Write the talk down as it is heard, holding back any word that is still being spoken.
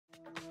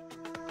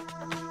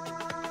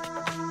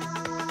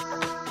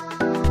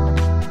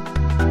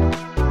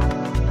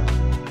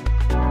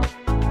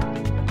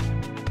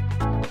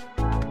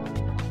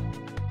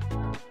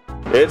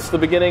It's the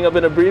beginning of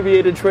an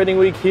abbreviated trading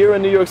week here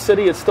in New York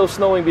City. It's still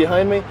snowing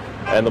behind me,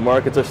 and the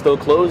markets are still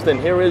closed,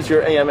 and here is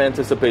your AM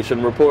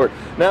anticipation report.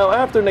 Now,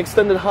 after an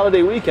extended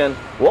holiday weekend,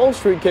 Wall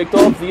Street kicked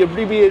off the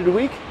abbreviated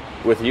week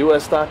with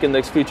U.S. stock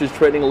index futures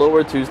trading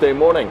lower Tuesday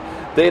morning.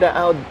 Data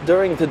out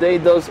during today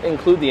does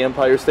include the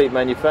Empire State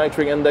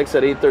Manufacturing Index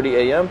at 8:30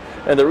 a.m.,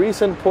 and the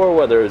recent poor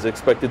weather is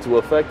expected to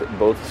affect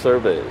both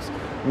surveys.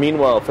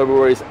 Meanwhile,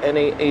 February's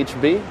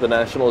NAHB, the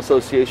National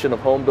Association of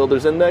Home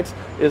Builders Index,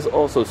 is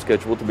also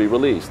scheduled to be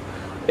released.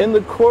 In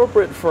the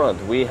corporate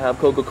front, we have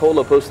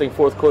Coca-Cola posting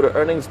fourth quarter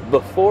earnings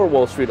before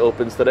Wall Street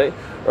opens today.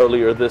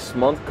 Earlier this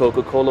month,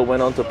 Coca-Cola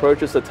went on to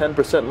purchase a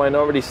 10%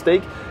 minority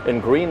stake in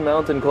Green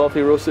Mountain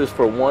Coffee Roasters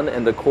for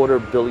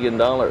 $1.25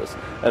 billion.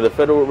 And the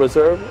Federal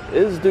Reserve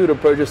is due to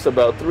purchase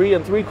about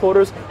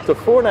 $3.75 to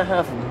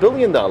 $4.5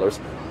 billion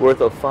worth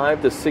of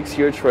 5- to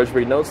 6-year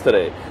Treasury notes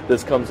today.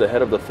 This comes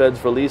ahead of the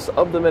Fed's release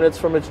of the minutes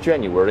from its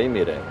January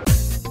meeting.